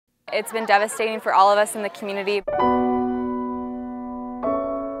It's been devastating for all of us in the community.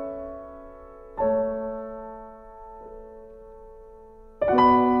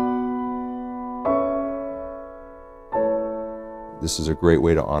 This is a great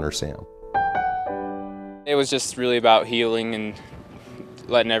way to honor Sam. It was just really about healing and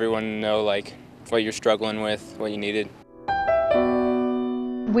letting everyone know what you're struggling with, what you needed.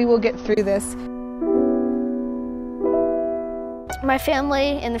 We will get through this. My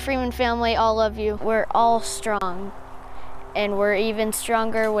family and the Freeman family all love you. We're all strong, and we're even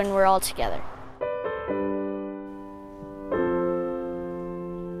stronger when we're all together.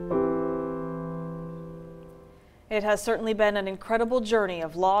 It has certainly been an incredible journey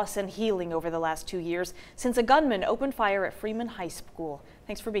of loss and healing over the last 2 years since a gunman opened fire at Freeman High School.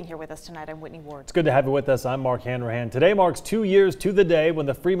 Thanks for being here with us tonight. I'm Whitney Ward. It's good to have you with us. I'm Mark Hanrahan. Today marks 2 years to the day when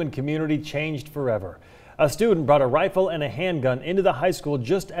the Freeman community changed forever. A student brought a rifle and a handgun into the high school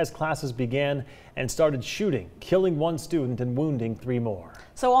just as classes began and started shooting, killing one student and wounding 3 more.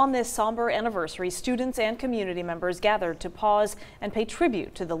 So on this somber anniversary, students and community members gathered to pause and pay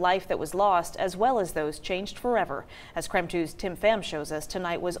tribute to the life that was lost as well as those changed forever. As KREM 2's Tim Pham shows us,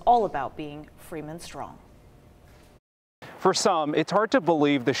 tonight was all about being Freeman strong. For some, it's hard to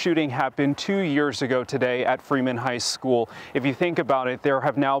believe the shooting happened 2 years ago today at Freeman High School. If you think about it, there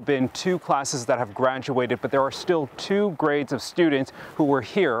have now been 2 classes that have graduated, but there are still 2 grades of students who were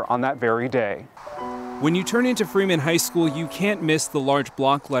here on that very day. When you turn into Freeman High School, you can't miss the large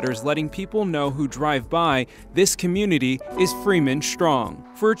block letters letting people know who drive by this community is Freeman strong.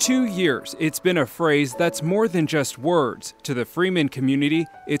 For 2 years, it's been a phrase that's more than just words. To the Freeman community,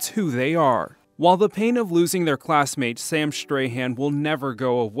 it's who they are. While the pain of losing their classmate Sam Strahan will never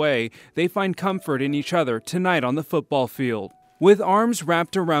go away, they find comfort in each other tonight on the football field. With arms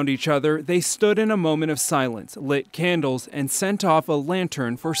wrapped around each other, they stood in a moment of silence, lit candles, and sent off a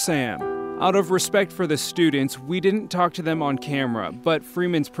lantern for Sam. Out of respect for the students, we didn't talk to them on camera, but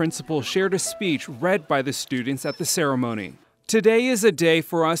Freeman's principal shared a speech read by the students at the ceremony. Today is a day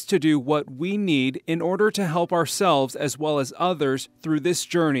for us to do what we need in order to help ourselves as well as others through this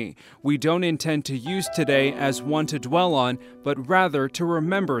journey. We don't intend to use today as one to dwell on, but rather to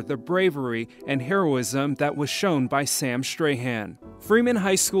remember the bravery and heroism that was shown by Sam Strahan. Freeman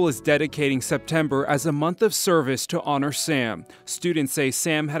High School is dedicating September as a month of service to honor Sam. Students say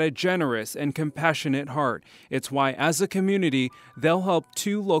Sam had a generous and compassionate heart. It's why, as a community, they'll help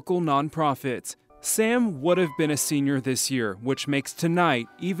 2 local nonprofits. Sam would have been a senior this year, which makes tonight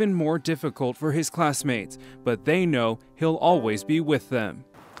even more difficult for his classmates, but they know he'll always be with them.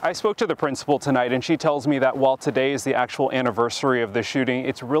 I spoke to the principal tonight, and she tells me that while today is the actual anniversary of the shooting,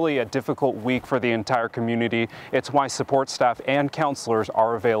 it's really a difficult week for the entire community. It's why support staff and counselors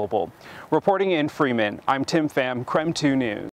are available. Reporting in Freeman, I'm Tim Pham, KREM 2 News.